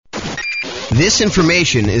This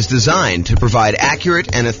information is designed to provide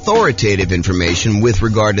accurate and authoritative information with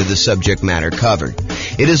regard to the subject matter covered.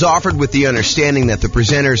 It is offered with the understanding that the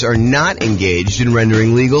presenters are not engaged in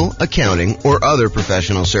rendering legal, accounting, or other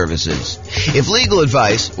professional services. If legal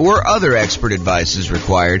advice or other expert advice is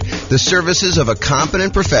required, the services of a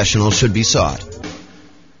competent professional should be sought.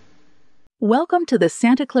 Welcome to the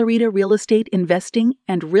Santa Clarita Real Estate Investing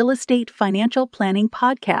and Real Estate Financial Planning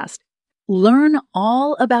Podcast. Learn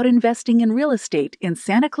all about investing in real estate in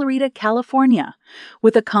Santa Clarita, California,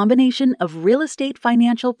 with a combination of real estate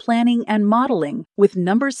financial planning and modeling with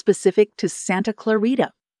numbers specific to Santa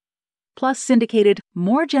Clarita, plus syndicated,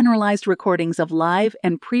 more generalized recordings of live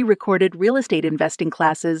and pre-recorded real estate investing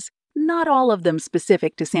classes, not all of them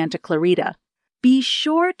specific to Santa Clarita. Be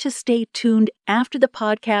sure to stay tuned after the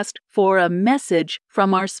podcast for a message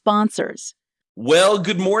from our sponsors. Well,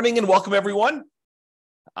 good morning and welcome, everyone.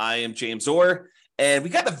 I am James Orr, and we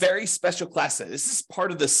got a very special class today. This is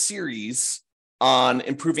part of the series on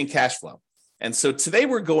improving cash flow. And so today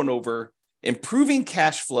we're going over improving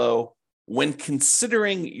cash flow when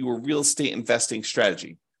considering your real estate investing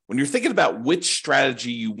strategy. When you're thinking about which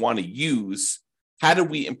strategy you want to use, how do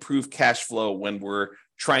we improve cash flow when we're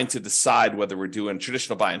trying to decide whether we're doing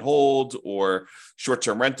traditional buy and hold or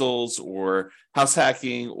short-term rentals or house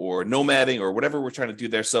hacking or nomading or whatever we're trying to do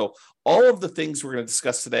there. So all of the things we're going to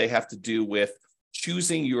discuss today have to do with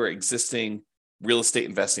choosing your existing real estate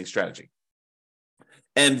investing strategy.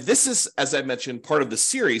 And this is, as I mentioned, part of the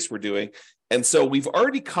series we're doing. And so we've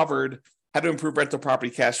already covered how to improve rental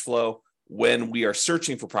property cash flow when we are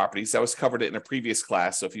searching for properties. That was covered in a previous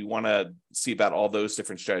class. So if you want to see about all those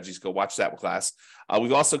different strategies, go watch that class.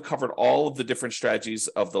 We've also covered all of the different strategies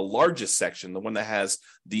of the largest section, the one that has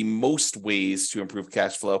the most ways to improve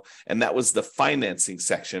cash flow, and that was the financing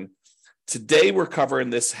section. Today, we're covering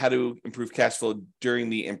this, how to improve cash flow during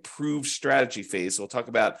the improved strategy phase. So we'll talk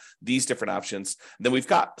about these different options. And then we've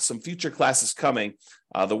got some future classes coming.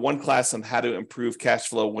 The one class on how to improve cash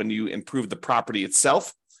flow when you improve the property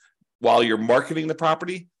itself, while you're marketing the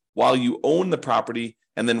property, while you own the property,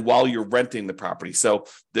 and then while you're renting the property. So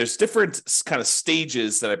there's different kind of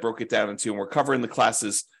stages that I broke it down into, and we're covering the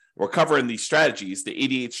classes, we're covering the strategies, the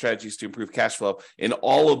 88 strategies to improve cash flow in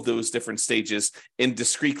all of those different stages in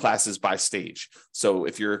discrete classes by stage. So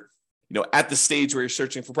if you're at the stage where you're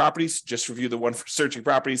searching for properties, just review the one for searching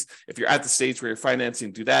properties. If you're at the stage where you're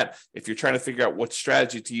financing, do that. If you're trying to figure out what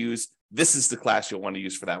strategy to use, this is the class you'll want to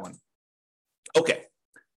use for that one. Okay.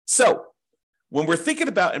 So when we're thinking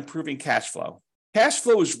about improving cash flow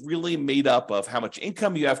is really made up of how much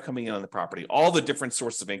income you have coming in on the property, all the different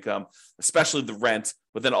sources of income, especially the rent,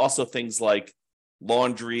 but then also things like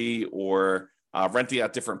laundry or renting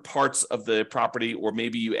out different parts of the property, or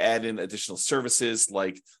maybe you add in additional services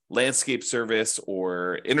like landscape service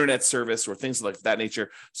or internet service or things like that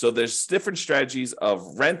nature. So there's different strategies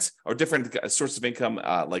of rent or different sources of income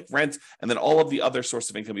like rent, and then all of the other sources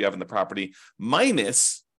of income you have in the property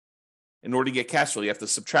minus. In order to get cash flow, you have to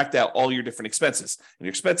subtract out all your different expenses. And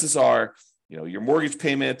your expenses are, your mortgage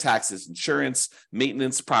payment, taxes, insurance,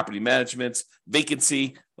 maintenance, property management,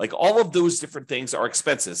 vacancy, like all of those different things are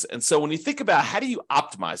expenses. And so when you think about how do you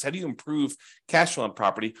optimize, how do you improve cash flow on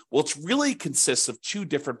property? Well, it really consists of two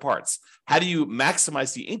different parts. How do you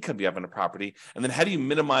maximize the income you have on a property? And then how do you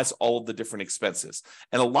minimize all of the different expenses?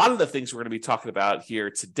 And a lot of the things we're going to be talking about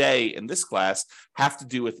here today in this class have to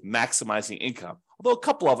do with maximizing income. Although a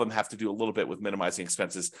couple of them have to do a little bit with minimizing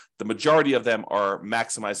expenses, the majority of them are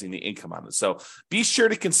maximizing the income on it. So be sure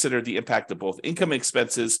to consider the impact of both income and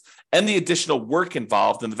expenses and the additional work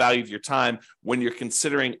involved and the value of your time when you're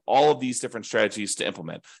considering all of these different strategies to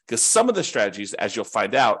implement. Because some of the strategies, as you'll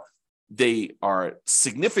find out, they are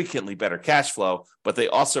significantly better cash flow, but they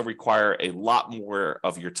also require a lot more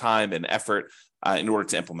of your time and effort in order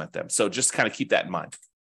to implement them. So just kind of keep that in mind.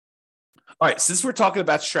 All right, since we're talking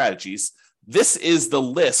about strategies, this is the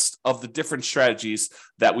list of the different strategies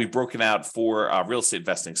that we've broken out for real estate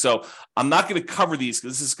investing. So I'm not going to cover these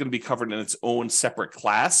because this is going to be covered in its own separate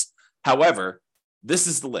class. However, this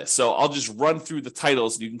is the list. So I'll just run through the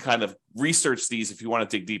titles and you can kind of research these if you want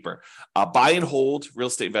to dig deeper. Buy and hold, real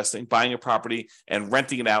estate investing, buying a property and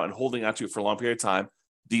renting it out and holding onto it for a long period of time.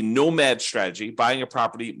 The nomad strategy, buying a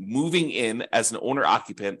property, moving in as an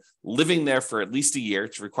owner-occupant, living there for at least a year.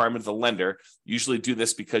 It's a requirement of the lender. Usually do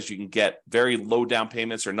this because you can get very low down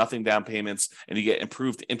payments or nothing down payments, and you get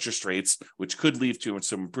improved interest rates, which could lead to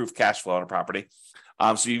some improved cash flow on a property.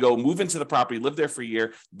 So you go move into the property, live there for a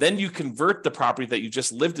year, then you convert the property that you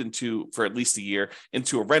just lived into for at least a year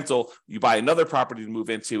into a rental. You buy another property to move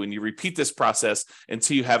into, and you repeat this process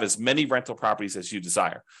until you have as many rental properties as you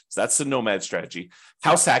desire. So that's the nomad strategy.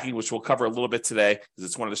 House hacking, which we'll cover a little bit today, because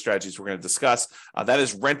it's one of the strategies we're going to discuss. That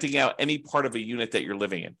is renting out any part of a unit that you're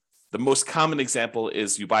living in. The most common example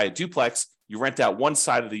is you buy a duplex, you rent out one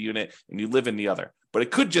side of the unit, and you live in the other. But it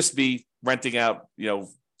could just be renting out,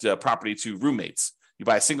 the property to roommates. You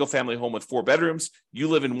buy a single family home with 4 bedrooms, you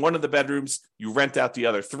live in one of the bedrooms, you rent out the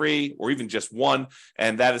other 3 or even just one,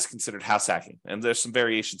 and that is considered house hacking. And there's some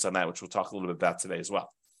variations on that, which we'll talk a little bit about today as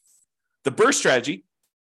well. The BRRRR strategy: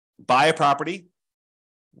 buy a property,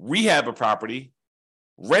 rehab a property,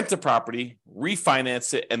 rent a property,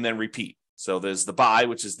 refinance it, and then repeat. So there's the buy,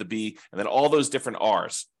 which is the B, and then all those different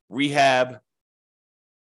R's: rehab,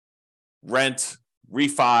 rent,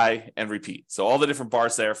 refi, and repeat. So all the different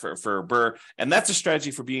bars there for BRRRR. And that's a strategy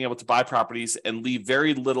for being able to buy properties and leave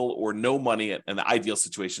very little or no money in the ideal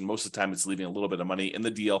situation. Most of the time, it's leaving a little bit of money in the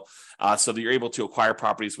deal so that you're able to acquire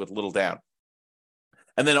properties with little down.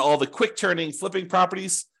 And then all the quick turning, flipping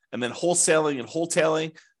properties, and then wholesaling and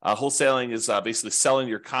wholetailing. Wholesaling is basically selling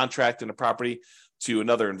your contract in a property to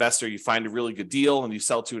another investor. You find a really good deal and you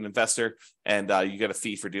sell to an investor, and you get a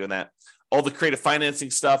fee for doing that. All the creative financing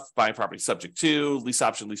stuff: buying property subject to, lease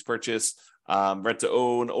option, lease purchase, rent to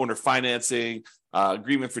own, owner financing,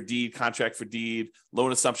 agreement for deed, contract for deed,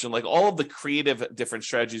 loan assumption, like all of the creative different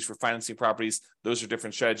strategies for financing properties. Those are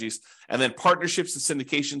different strategies. And then partnerships and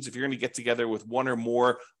syndications: if you're going to get together with one or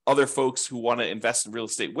more other folks who want to invest in real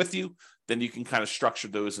estate with you, then you can kind of structure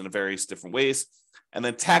those in various different ways. And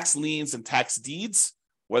then tax liens and tax deeds: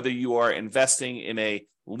 whether you are investing in a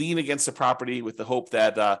lien against a property with the hope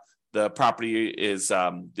that the property is,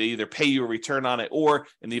 they either pay you a return on it, or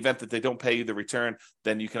in the event that they don't pay you the return,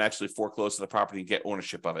 then you can actually foreclose on the property and get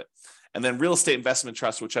ownership of it. And then real estate investment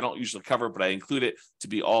trust, which I don't usually cover, but I include it to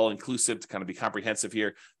be all inclusive, to kind of be comprehensive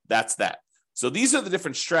here. That's that. So these are the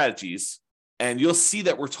different strategies. And you'll see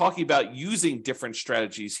that we're talking about using different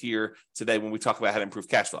strategies here today when we talk about how to improve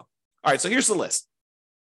cash flow. All right, so here's the list.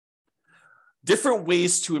 Different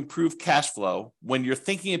ways to improve cash flow when you're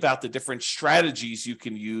thinking about the different strategies you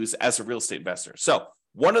can use as a real estate investor. So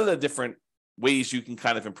one of the different ways you can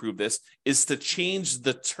kind of improve this is to change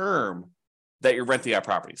the term that you're renting out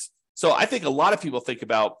properties. So I think a lot of people think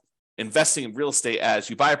about investing in real estate as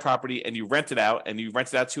you buy a property and you rent it out, and you rent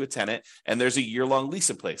it out to a tenant, and there's a year-long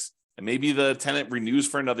lease in place. And maybe the tenant renews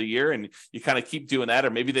for another year, and you kind of keep doing that. Or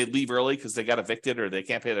maybe they leave early because they got evicted or they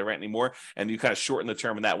can't pay their rent anymore, and you kind of shorten the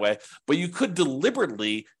term in that way. But you could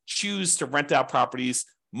deliberately choose to rent out properties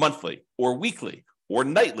monthly or weekly or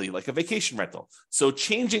nightly, like a vacation rental. So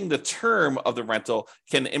changing the term of the rental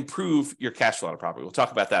can improve your cash flow on a property. We'll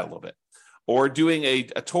talk about that a little bit. Or doing a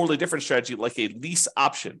totally different strategy, like a lease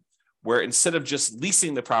option, where instead of just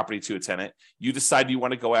leasing the property to a tenant, you decide you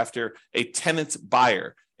want to go after a tenant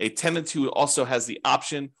buyer, a tenant who also has the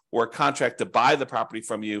option or a contract to buy the property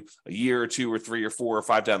from you a year or 2 or 3 or 4 or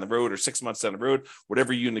 5 down the road, or 6 months down the road,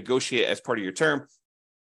 whatever you negotiate as part of your term.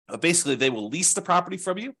 Basically, they will lease the property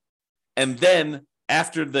from you. And then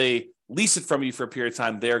after they lease it from you for a period of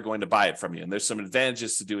time, they're going to buy it from you. And there's some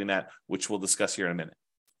advantages to doing that, which we'll discuss here in a minute.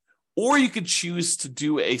 Or you could choose to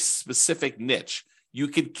do a specific niche. You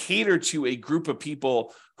could cater to a group of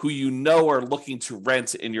people who you know are looking to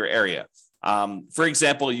rent in your area. For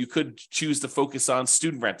example, you could choose to focus on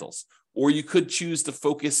student rentals, or you could choose to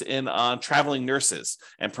focus in on traveling nurses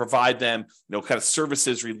and provide them, kind of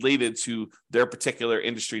services related to their particular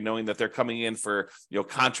industry, knowing that they're coming in for,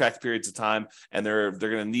 contract periods of time, and they're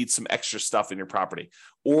going to need some extra stuff in your property.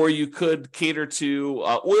 Or you could cater to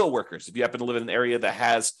oil workers if you happen to live in an area that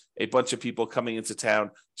has a bunch of people coming into town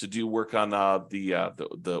to do work on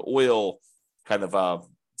the oil kind of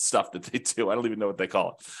stuff that they do. I don't even know what they call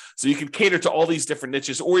it. So you can cater to all these different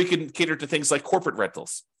niches, or you can cater to things like corporate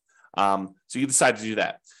rentals. So you decide to do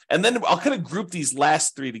that. And then I'll kind of group these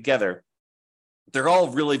last 3 together. They're all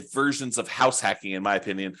really versions of house hacking, in my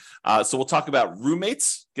opinion. So we'll talk about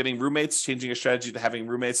roommates, getting roommates, changing a strategy to having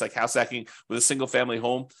roommates, like house hacking with a single family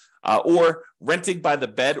home, or renting by the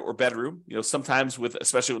bed or bedroom. Sometimes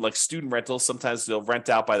especially with like student rentals, sometimes they'll rent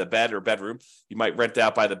out by the bed or bedroom. You might rent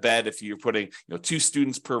out by the bed if you're putting 2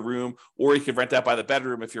 students per room, or you could rent out by the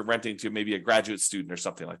bedroom if you're renting to maybe a graduate student or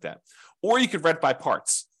something like that. Or you could rent by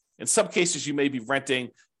parts. In some cases, you may be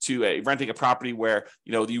renting a property where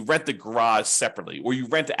you rent the garage separately, or you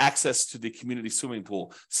rent access to the community swimming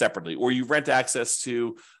pool separately, or you rent access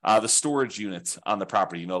to the storage units on the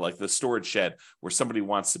property, like the storage shed where somebody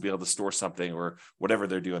wants to be able to store something or whatever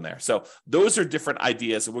they're doing there. So those are different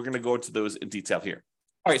ideas, and we're going to go into those in detail here.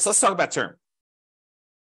 All right, so let's talk about term.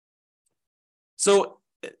 So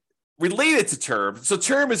related to term, so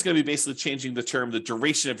term is going to be basically changing the term, the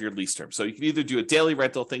duration of your lease term. So you can either do a daily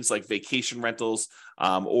rental, things like vacation rentals,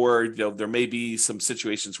 or there may be some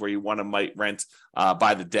situations where you might rent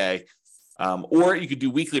by the day, or you could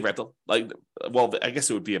do weekly rental. I guess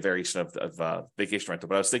it would be a variation of vacation rental.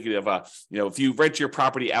 But I was thinking of if you rent your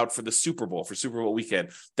property out for the Super Bowl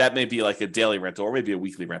weekend, that may be like a daily rental or maybe a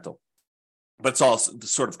weekly rental. But it's all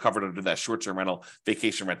sort of covered under that short-term rental,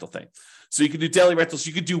 vacation rental thing. So you can do daily rentals.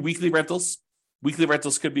 You could do weekly rentals. Weekly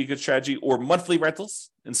rentals could be a good strategy, or monthly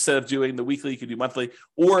rentals. Instead of doing the weekly, you could do monthly.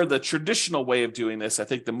 Or the traditional way of doing this, I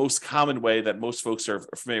think the most common way that most folks are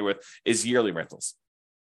familiar with is yearly rentals.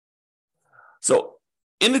 So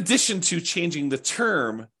in addition to changing the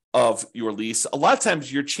term of your lease, a lot of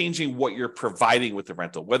times you're changing what you're providing with the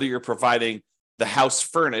rental, whether you're providing the house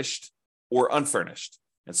furnished or unfurnished.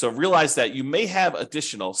 And so realize that you may have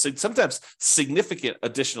sometimes significant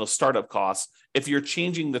additional startup costs if you're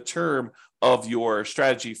changing the term of your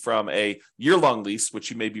strategy from a year-long lease,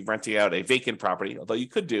 which you may be renting out a vacant property, although you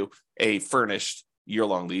could do a furnished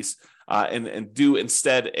year-long lease, and do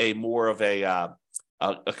instead a more of a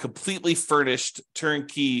completely furnished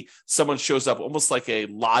turnkey. Someone shows up almost like a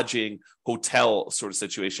lodging hotel sort of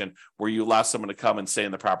situation where you allow someone to come and stay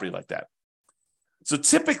in the property like that. So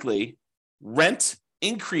typically, rent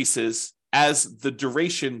increases as the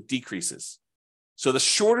duration decreases. So the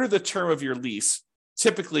shorter the term of your lease,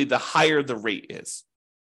 typically the higher the rate is.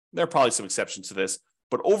 There are probably some exceptions to this,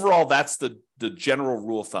 but overall, that's the general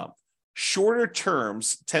rule of thumb. Shorter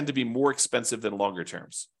terms tend to be more expensive than longer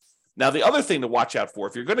terms. Now, the other thing to watch out for,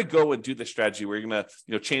 if you're going to go and do the strategy where you're going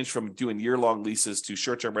to change from doing year-long leases to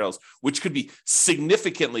short-term rentals, which could be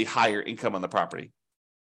significantly higher income on the property,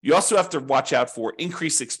 you also have to watch out for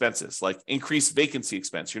increased expenses, like increased vacancy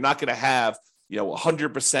expense. You're not going to have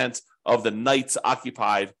 100% of the nights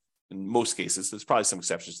occupied in most cases. There's probably some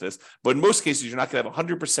exceptions to this, but in most cases, you're not going to have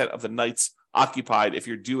 100% of the nights occupied if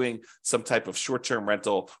you're doing some type of short-term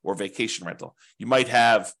rental or vacation rental. You might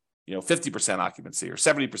have 50% occupancy or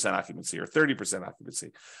 70% occupancy or 30%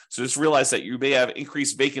 occupancy. So just realize that you may have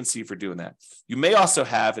increased vacancy for doing that. You may also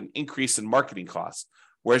have an increase in marketing costs.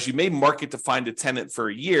 Whereas you may market to find a tenant for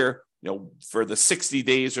a year, for the 60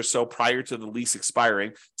 days or so prior to the lease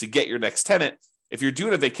expiring to get your next tenant. If you're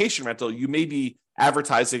doing a vacation rental, you may be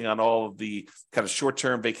advertising on all of the kind of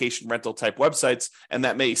short-term vacation rental type websites, and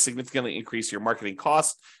that may significantly increase your marketing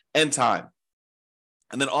costs and time.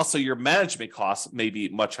 And then also your management costs may be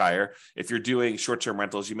much higher. If you're doing short-term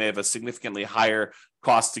rentals, you may have a significantly higher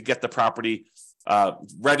cost to get the property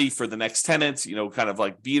ready for the next tenants, kind of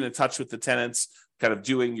like being in touch with the tenants, kind of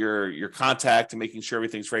doing your contact and making sure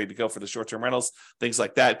everything's ready to go for the short-term rentals. Things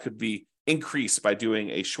like that could be increased by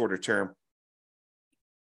doing a shorter term.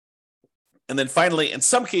 And then finally, in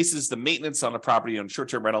some cases, the maintenance on the property on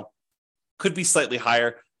short-term rental could be slightly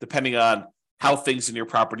higher depending on how things in your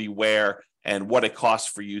property wear and what it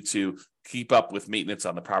costs for you to keep up with maintenance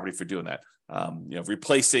on the property for doing that.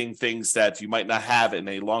 Replacing things that you might not have in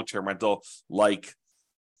a long-term rental, like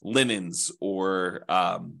linens or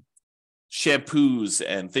shampoos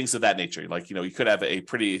and things of that nature. Like, you could have a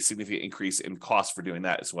pretty significant increase in cost for doing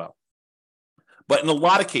that as well. But in a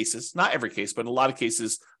lot of cases, not every case, but in a lot of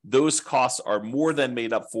cases, those costs are more than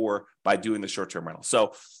made up for by doing the short-term rental.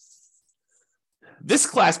 So this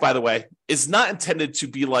class, by the way, is not intended to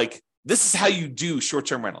be like, this is how you do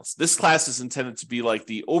short-term rentals. This class is intended to be like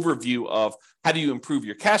the overview of how do you improve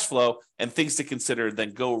your cash flow and things to consider,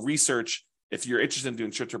 then go research. If you're interested in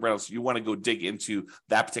doing short-term rentals, you want to go dig into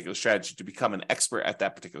that particular strategy to become an expert at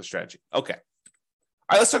that particular strategy. Okay. All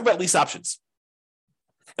right, let's talk about lease options.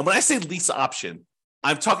 And when I say lease option,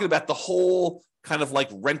 I'm talking about the whole kind of like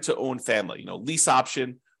rent-to-own family. Lease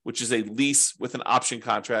option, which is a lease with an option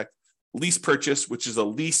contract. Lease purchase, which is a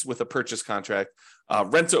lease with a purchase contract.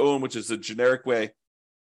 Rent-to-own, which is a generic way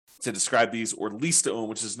to describe these, or lease to own,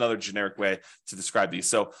 which is another generic way to describe these.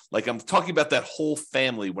 So like I'm talking about that whole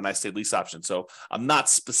family when I say lease option. So I'm not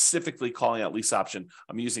specifically calling out lease option.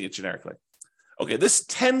 I'm using it generically. Okay, this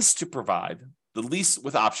tends to provide the lease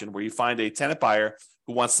with option where you find a tenant buyer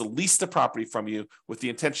who wants to lease the property from you with the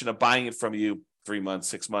intention of buying it from you 3 months,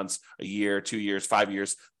 6 months, a year, 2 years, 5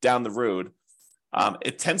 years down the road.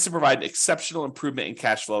 It tends to provide exceptional improvement in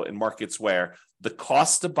cash flow in markets where the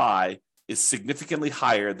cost to buy is significantly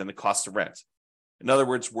higher than the cost to rent. In other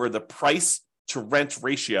words, where the price to rent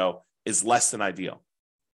ratio is less than ideal.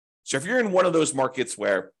 So if you're in one of those markets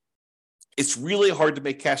where it's really hard to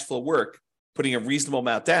make cash flow work, putting a reasonable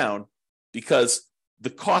amount down because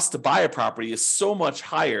the cost to buy a property is so much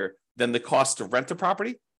higher than the cost to rent a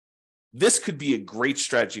property, this could be a great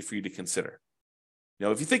strategy for you to consider.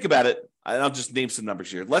 If you think about it, and I'll just name some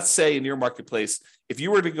numbers here. Let's say in your marketplace, if you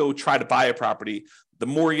were to go try to buy a property, the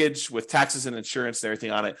mortgage with taxes and insurance and everything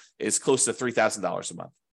on it is close to $3,000 a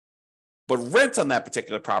month. But rent on that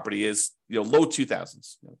particular property is, low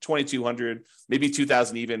 2000s, 2,200, maybe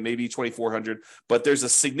 2,000 even, maybe 2,400. But there's a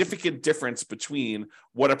significant difference between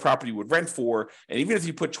what a property would rent for, and even if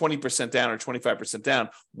you put 20% down or 25% down,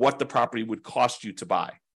 what the property would cost you to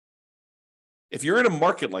buy. If you're in a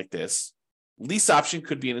market like this, lease option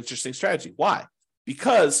could be an interesting strategy. Why?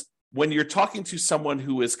 Because when you're talking to someone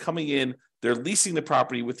who is coming in, they're leasing the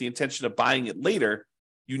property with the intention of buying it later,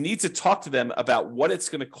 you need to talk to them about what it's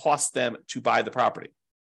going to cost them to buy the property.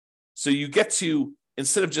 So you get to,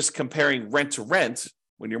 instead of just comparing rent to rent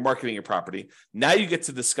when you're marketing your property, now you get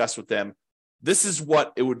to discuss with them, this is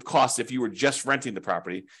what it would cost if you were just renting the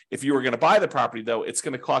property. If you were going to buy the property, though, it's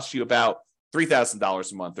going to cost you about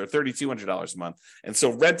 $3,000 a month or $3,200 a month. And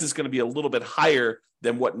so rent is going to be a little bit higher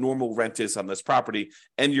than what normal rent is on this property,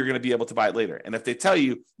 and you're going to be able to buy it later. And if they tell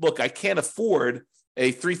you, look, I can't afford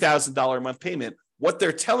a $3,000 a month payment, what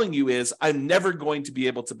they're telling you is, I'm never going to be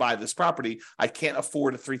able to buy this property. I can't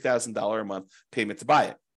afford a $3,000 a month payment to buy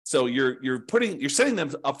it. So you're setting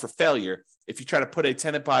them up for failure if you try to put a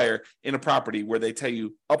tenant buyer in a property where they tell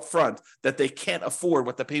you up front that they can't afford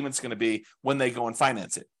what the payment's going to be when they go and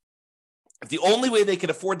finance it. If the only way they can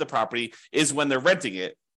afford the property is when they're renting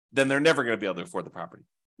it, then they're never going to be able to afford the property.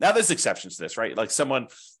 Now, there's exceptions to this, right? Like someone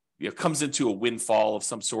comes into a windfall of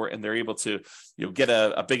some sort and they're able to get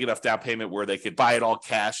a big enough down payment where they could buy it all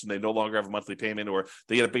cash and they no longer have a monthly payment, or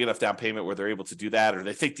they get a big enough down payment where they're able to do that, or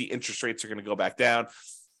they think the interest rates are going to go back down.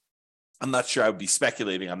 I'm not sure I would be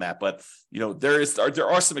speculating on that, but there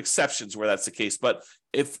are some exceptions where that's the case. But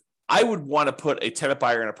if I would want to put a tenant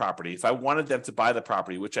buyer in a property, if I wanted them to buy the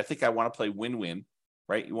property, which I think I want to play win-win,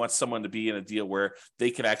 right? You want someone to be in a deal where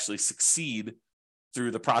they can actually succeed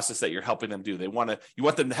through the process that you're helping them do. You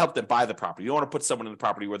want them to help them buy the property. You don't want to put someone in the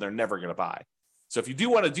property where they're never going to buy. So if you do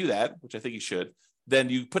want to do that, which I think you should, then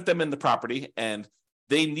you put them in the property and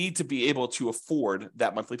they need to be able to afford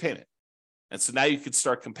that monthly payment. And so now you can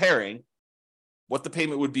start comparing what the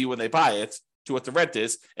payment would be when they buy it to what the rent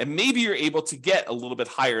is, and maybe you're able to get a little bit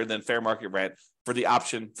higher than fair market rent for the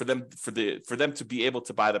option for them to be able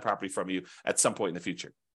to buy the property from you at some point in the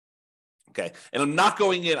future. Okay, and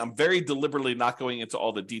I'm very deliberately not going into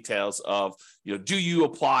all the details of, do you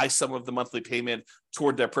apply some of the monthly payment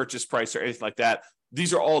toward their purchase price or anything like that.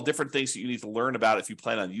 These are all different things that you need to learn about if you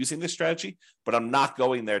plan on using this strategy, but I'm not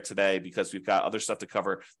going there today because we've got other stuff to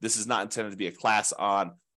cover. This is not intended to be a class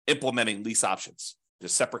on implementing lease options.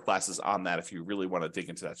 There's separate classes on that if you really want to dig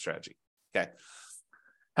into that strategy. Okay.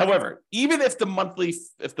 However, even if the monthly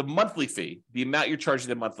fee, the amount you're charging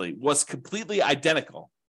them monthly, was completely identical,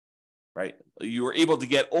 right? You were able to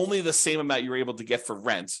get only the same amount you were able to get for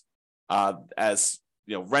rent as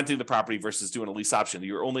renting the property versus doing a lease option.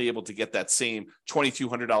 You're only able to get that same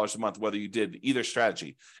 $2,200 a month, whether you did either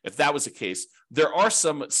strategy. If that was the case, there are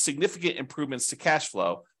some significant improvements to cash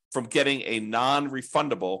flow from getting a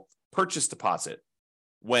non-refundable purchase deposit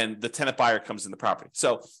when the tenant buyer comes in the property.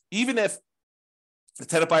 So even if the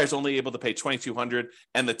tenant buyer is only able to pay $2,200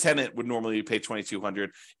 and the tenant would normally pay $2,200,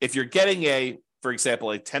 if you're getting for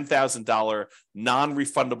example, a $10,000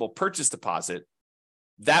 non-refundable purchase deposit,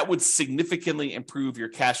 that would significantly improve your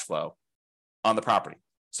cash flow on the property.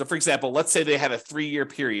 So for example, let's say they had a 3-year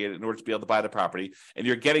period in order to be able to buy the property, and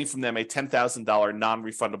you're getting from them a $10,000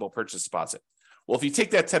 non-refundable purchase deposit. Well, if you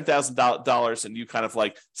take that $10,000 and you kind of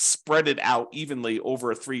like spread it out evenly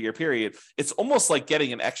over a 3-year period, it's almost like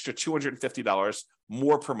getting an extra $250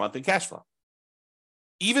 more per month in cash flow.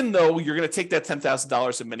 Even though you're going to take that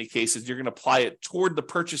 $10,000 in many cases, you're going to apply it toward the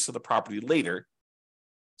purchase of the property later.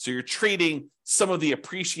 So you're trading some of the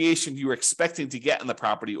appreciation you were expecting to get in the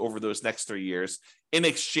property over those next 3 years in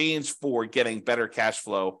exchange for getting better cash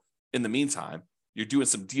flow in the meantime. You're doing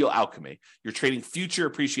some deal alchemy. You're trading future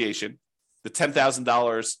appreciation, the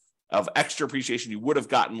 $10,000 of extra appreciation you would have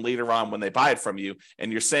gotten later on when they buy it from you.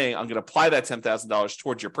 And you're saying, I'm going to apply that $10,000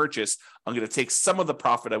 towards your purchase. I'm going to take some of the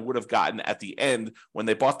profit I would have gotten at the end when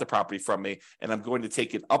they bought the property from me, and I'm going to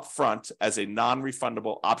take it up front as a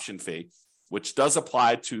non-refundable option fee, which does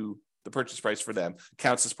apply to the purchase price for them,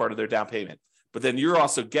 counts as part of their down payment. But then you're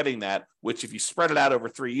also getting that, which if you spread it out over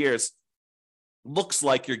 3 years, looks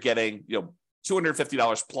like you're getting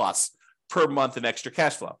 $250 plus per month in extra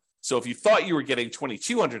cash flow. So if you thought you were getting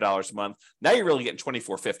 $2,200 a month, now you're really getting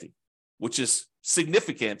 $2,450, which is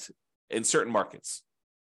significant in certain markets,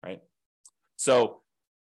 right? So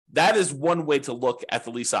that is one way to look at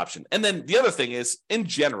the lease option. And then the other thing is, in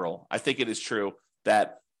general, I think it is true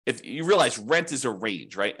that if you realize rent is a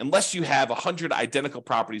range, right? Unless you have 100 identical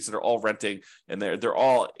properties that are all renting and they're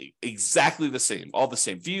all exactly the same, all the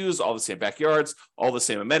same views, all the same backyards, all the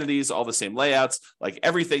same amenities, all the same layouts, like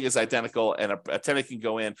everything is identical, and a tenant can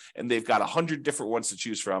go in and they've got 100 different ones to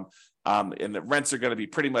choose from, and the rents are going to be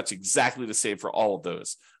pretty much exactly the same for all of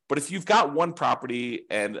those. But if you've got one property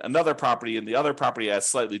and another property, and the other property has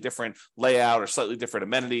slightly different layout or slightly different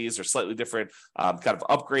amenities or slightly different kind of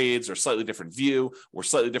upgrades or slightly different view or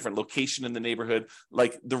slightly different location in the neighborhood,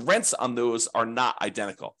 like the rents on those are not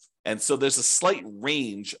identical. And so there's a slight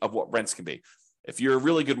range of what rents can be. If you're a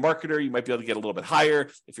really good marketer, you might be able to get a little bit higher.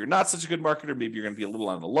 If you're not such a good marketer, maybe you're going to be a little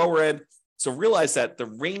on the lower end. So realize that the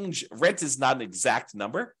range, rent is not an exact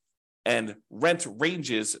number, and rent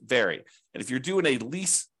ranges vary. And if you're doing a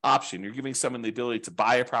lease option, you're giving someone the ability to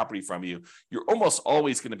buy a property from you, you're almost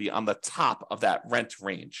always going to be on the top of that rent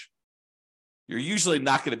range. You're usually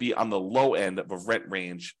not going to be on the low end of a rent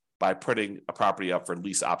range by putting a property up for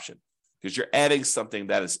lease option, because you're adding something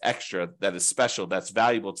that is extra, that is special, that's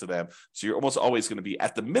valuable to them. So you're almost always going to be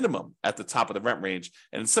at the minimum at the top of the rent range.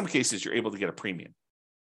 And in some cases, you're able to get a premium.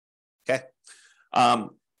 Okay.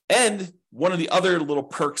 And one of the other little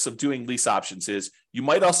perks of doing lease options is you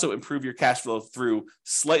might also improve your cash flow through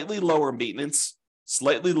slightly lower maintenance,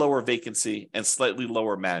 slightly lower vacancy, and slightly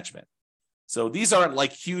lower management. So these aren't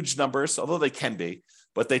like huge numbers, although they can be,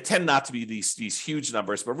 but they tend not to be these huge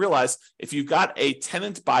numbers. But realize if you've got a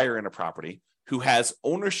tenant buyer in a property who has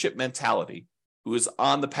ownership mentality, who is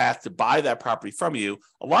on the path to buy that property from you,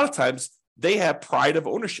 a lot of times they have pride of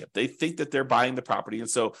ownership. They think that they're buying the property, and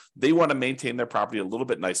so they want to maintain their property a little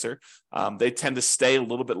bit nicer. They tend to stay a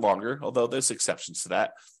little bit longer, although there's exceptions to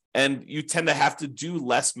that. And you tend to have to do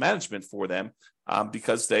less management for them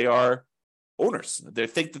because they are owners. They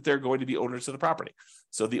think that they're going to be owners of the property.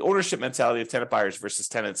 So the ownership mentality of tenant buyers versus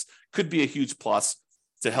tenants could be a huge plus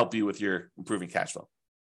to help you with your improving cash flow.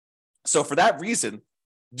 So for that reason,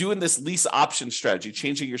 doing this lease option strategy,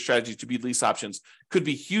 changing your strategy to be lease options, could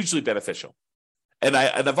be hugely beneficial. And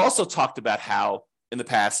I've also talked about how in the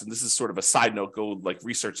past, and this is sort of a side note, go like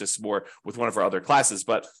research this more with one of our other classes,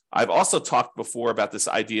 but I've also talked before about this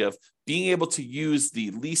idea of being able to use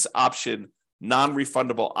the lease option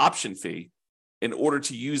non-refundable option fee in order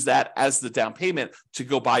to use that as the down payment to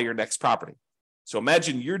go buy your next property. So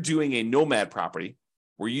imagine you're doing a nomad property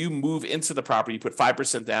where you move into the property, you put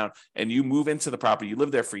 5% down, and you move into the property, you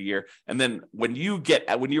live there for a year. And then when you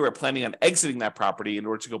are planning on exiting that property in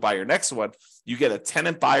order to go buy your next one, you get a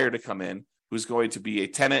tenant buyer to come in who's going to be a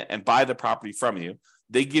tenant and buy the property from you.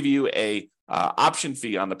 They give you a option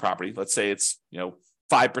fee on the property. Let's say it's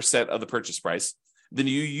 5% of the purchase price. Then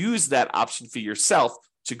you use that option fee yourself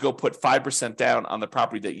to go put 5% down on the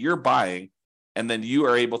property that you're buying, and then you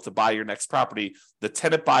are able to buy your next property. The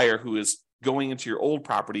tenant buyer who is going into your old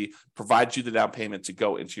property provides you the down payment to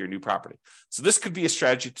go into your new property. So this could be a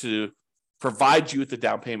strategy to provide you with the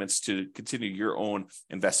down payments to continue your own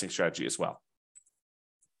investing strategy as well.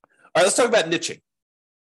 All right, let's talk about niching.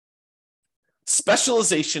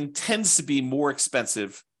 Specialization tends to be more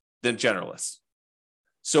expensive than generalists.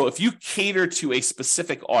 So if you cater to a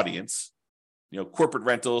specific audience, corporate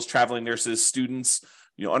rentals, traveling nurses, students,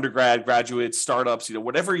 undergrad, graduates, startups,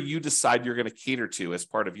 whatever you decide you're going to cater to as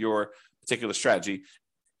part of your particular strategy,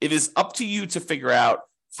 it is up to you to figure out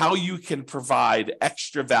how you can provide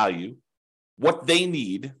extra value, what they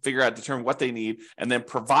need, determine what they need, and then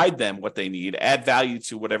provide them what they need, add value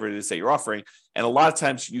to whatever it is that you're offering. And a lot of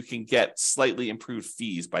times you can get slightly improved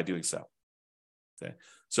fees by doing so. Okay.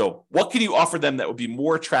 So what can you offer them that would be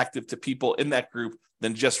more attractive to people in that group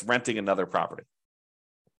than just renting another property?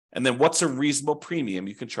 And then what's a reasonable premium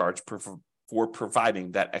you can charge for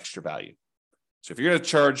providing that extra value? So if you're going to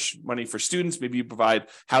charge money for students, maybe you provide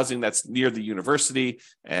housing that's near the university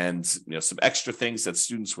and some extra things that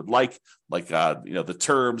students would like the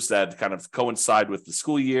terms that kind of coincide with the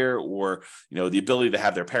school year, or the ability to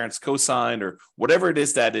have their parents co-sign, or whatever it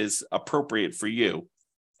is that is appropriate for you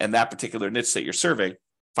and that particular niche that you're serving.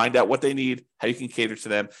 Find out what they need, how you can cater to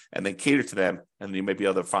them, and then cater to them, and then you may be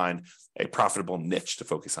able to find a profitable niche to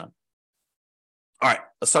focus on. All right,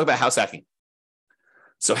 let's talk about house hacking.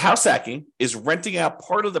 So house hacking is renting out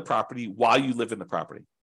part of the property while you live in the property.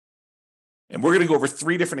 And we're going to go over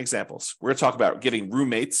 3 different examples. We're going to talk about getting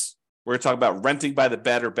roommates. We're going to talk about renting by the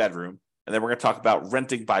bed or bedroom. And then we're going to talk about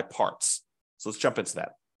renting by parts. So let's jump into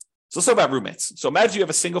that. So let's talk about roommates. So imagine you have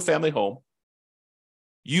a single family home.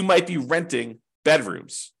 You might be renting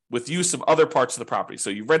bedrooms with use of other parts of the property. So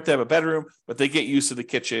you rent them a bedroom, but they get use of the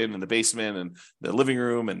kitchen and the basement and the living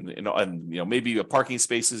room and maybe a parking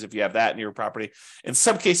spaces if you have that in your property. In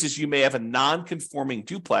some cases, you may have a non-conforming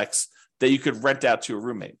duplex that you could rent out to a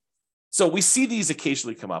roommate. So we see these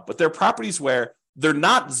occasionally come up, but they're properties where they're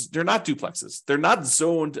not duplexes. They're not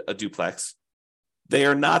zoned a duplex. They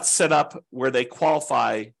are not set up where they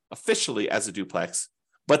qualify officially as a duplex,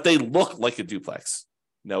 but they look like a duplex.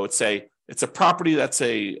 It's a property that's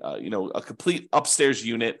a complete upstairs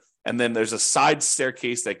unit, and then there's a side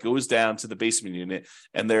staircase that goes down to the basement unit,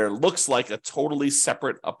 and there looks like a totally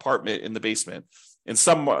separate apartment in the basement. In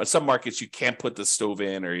some markets, you can't put the stove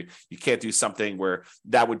in, or you can't do something where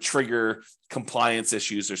that would trigger compliance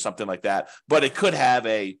issues or something like that. But it could have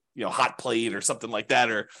a hot plate or something like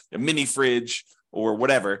that, or a mini fridge or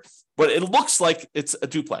whatever. But it looks like it's a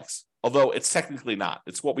duplex, although it's technically not.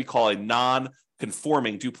 It's what we call a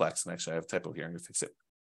non-conforming duplex. And actually, I have a typo here. I'm going to fix it.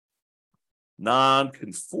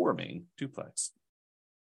 Non-conforming duplex.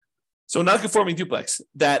 So non-conforming duplex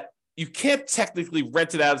that you can't technically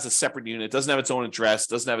rent it out as a separate unit. It doesn't have its own address,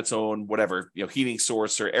 doesn't have its own whatever, heating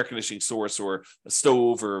source or air conditioning source or a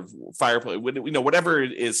stove or fireplace, whatever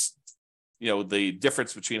it is, the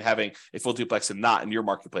difference between having a full duplex and not in your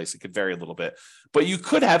marketplace, it could vary a little bit. But you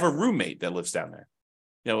could have a roommate that lives down there.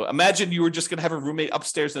 Imagine you were just going to have a roommate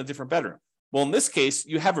upstairs in a different bedroom. Well, in this case,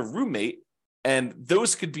 you have a roommate, and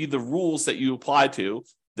those could be the rules that you apply to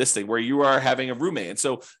this thing where you are having a roommate. And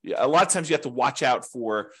so a lot of times you have to watch out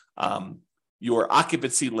for your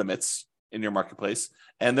occupancy limits in your marketplace,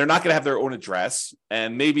 and they're not going to have their own address.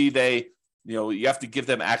 And maybe you have to give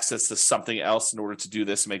them access to something else in order to do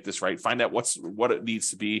this and make this right. Find out what it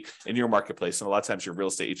needs to be in your marketplace. And a lot of times your real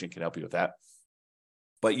estate agent can help you with that.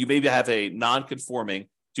 But you maybe have a non-conforming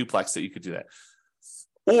duplex that you could do that.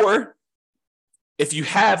 Or if you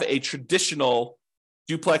have a traditional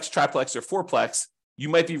duplex, triplex, or fourplex, you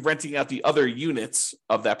might be renting out the other units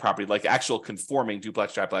of that property, like actual conforming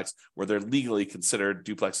duplex, triplex, where they're legally considered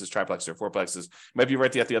duplexes, triplexes, or fourplexes. You might be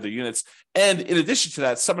renting out the other units. And in addition to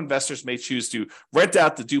that, some investors may choose to rent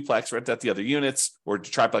out the duplex, rent out the other units, or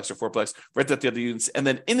triplex or fourplex, rent out the other units. And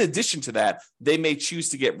then in addition to that, they may choose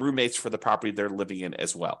to get roommates for the property they're living in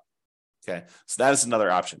as well. Okay, so that is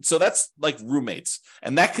another option. So that's like roommates,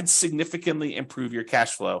 and that could significantly improve your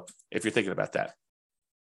cash flow if you're thinking about that.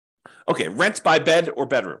 Okay, rent by bed or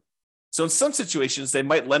bedroom. So in some situations, they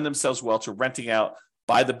might lend themselves well to renting out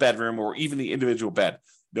by the bedroom or even the individual bed.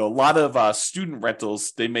 A lot of student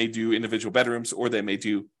rentals, they may do individual bedrooms, or they may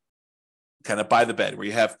do kind of by the bed, where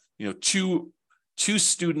you have two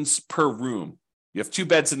students per room. You have two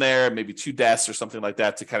beds in there, maybe two desks or something like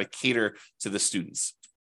that to kind of cater to the students.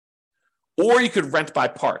 Or you could rent by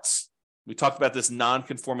parts. We talked about this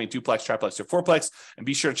non-conforming duplex, triplex, or fourplex, and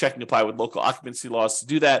be sure to check and apply with local occupancy laws to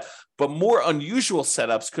do that. But more unusual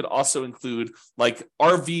setups could also include like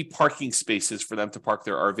RV parking spaces for them to park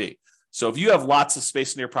their RV. So if you have lots of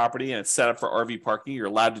space in your property and it's set up for RV parking, you're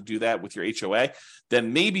allowed to do that with your HOA,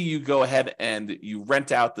 then maybe you go ahead and you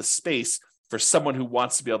rent out the space for someone who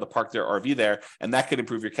wants to be able to park their RV there, and that could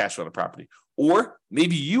improve your cash flow on the property. Or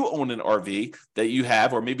maybe you own an RV that you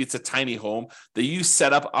have, or maybe it's a tiny home that you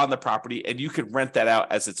set up on the property, and you could rent that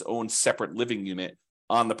out as its own separate living unit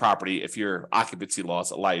on the property if your occupancy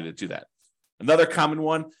laws allow you to do that. Another common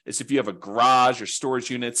one is if you have a garage or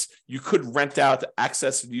storage units, you could rent out the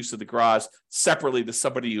access and use of the garage separately to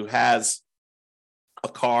somebody who has a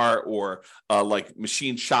car or like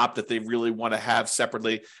machine shop that they really want to have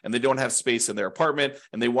separately, and they don't have space in their apartment,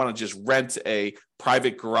 and they want to just rent a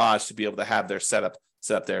private garage to be able to have their setup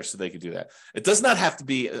there so they can do that. It does not have to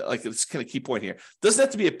be, like, it's kind of key point here, it doesn't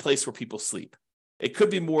have to be a place where people sleep. It could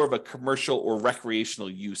be more of a commercial or recreational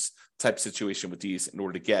use type situation with these in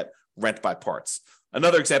order to get rent by parts.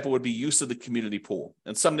 Another example would be use of the community pool.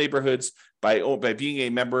 In some neighborhoods, by being a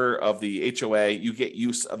member of the HOA, you get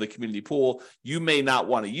use of the community pool. You may not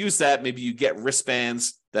want to use that. Maybe you get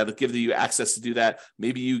wristbands that'll give you access to do that.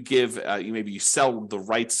 Maybe you maybe you sell the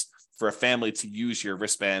rights for a family to use your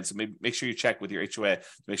wristbands. Maybe make sure you check with your HOA to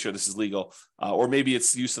make sure this is legal. Or maybe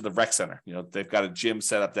it's use of the rec center. They've got a gym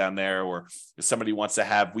set up down there, or if somebody wants to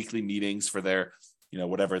have weekly meetings for their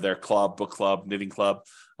whatever, their club, book club, knitting club,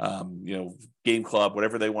 game club,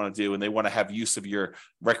 whatever they want to do, and they want to have use of your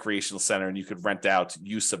recreational center, and you could rent out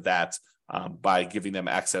use of that by giving them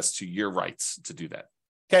access to your rights to do that.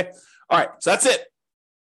 Okay. All right. So that's it.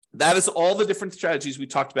 That is all the different strategies we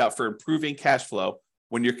talked about for improving cash flow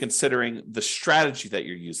when you're considering the strategy that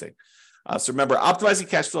you're using. So remember, optimizing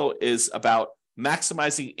cash flow is about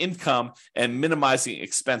maximizing income and minimizing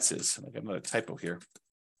expenses. I got another typo here.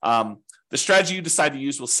 The strategy you decide to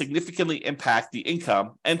use will significantly impact the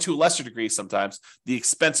income and, to a lesser degree sometimes, the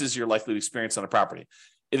expenses you're likely to experience on a property.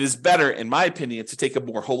 It is better, in my opinion, to take a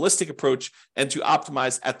more holistic approach and to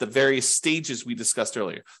optimize at the various stages we discussed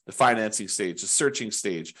earlier: the financing stage, the searching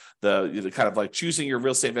stage, the kind of like choosing your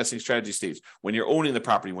real estate investing strategy stage, when you're owning the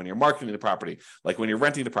property, when you're marketing the property, like when you're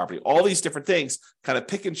renting the property, all these different things, kind of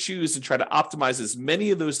pick and choose and try to optimize as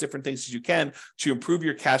many of those different things as you can to improve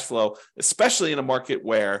your cash flow, especially in a market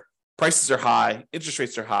where prices are high, interest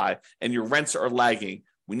rates are high, and your rents are lagging.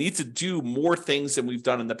 We need to do more things than we've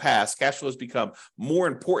done in the past. Cash flow has become more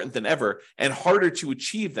important than ever and harder to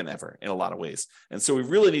achieve than ever in a lot of ways. And so we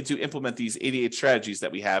really need to implement these 88 strategies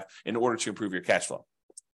that we have in order to improve your cash flow.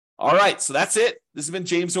 All right, so that's it. This has been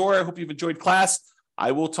James Orr. I hope you've enjoyed class.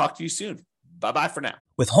 I will talk to you soon. Bye-bye for now.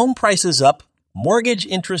 With home prices up, mortgage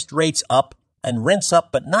interest rates up, and rents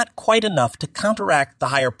up, but not quite enough to counteract the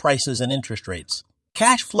higher prices and interest rates,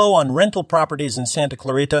 cash flow on rental properties in Santa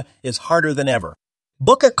Clarita is harder than ever.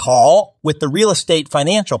 Book a call with the Real Estate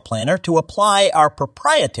Financial Planner to apply our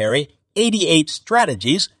proprietary 88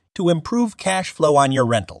 strategies to improve cash flow on your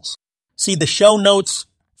rentals. See the show notes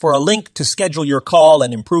for a link to schedule your call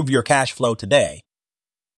and improve your cash flow today.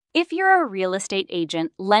 If you're a real estate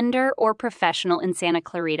agent, lender, or professional in Santa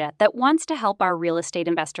Clarita that wants to help our real estate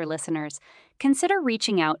investor listeners, consider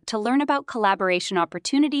reaching out to learn about collaboration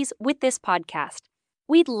opportunities with this podcast.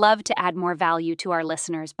 We'd love to add more value to our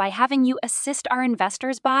listeners by having you assist our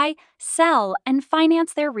investors buy, sell, and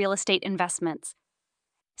finance their real estate investments.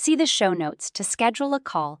 See the show notes to schedule a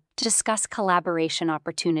call to discuss collaboration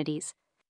opportunities.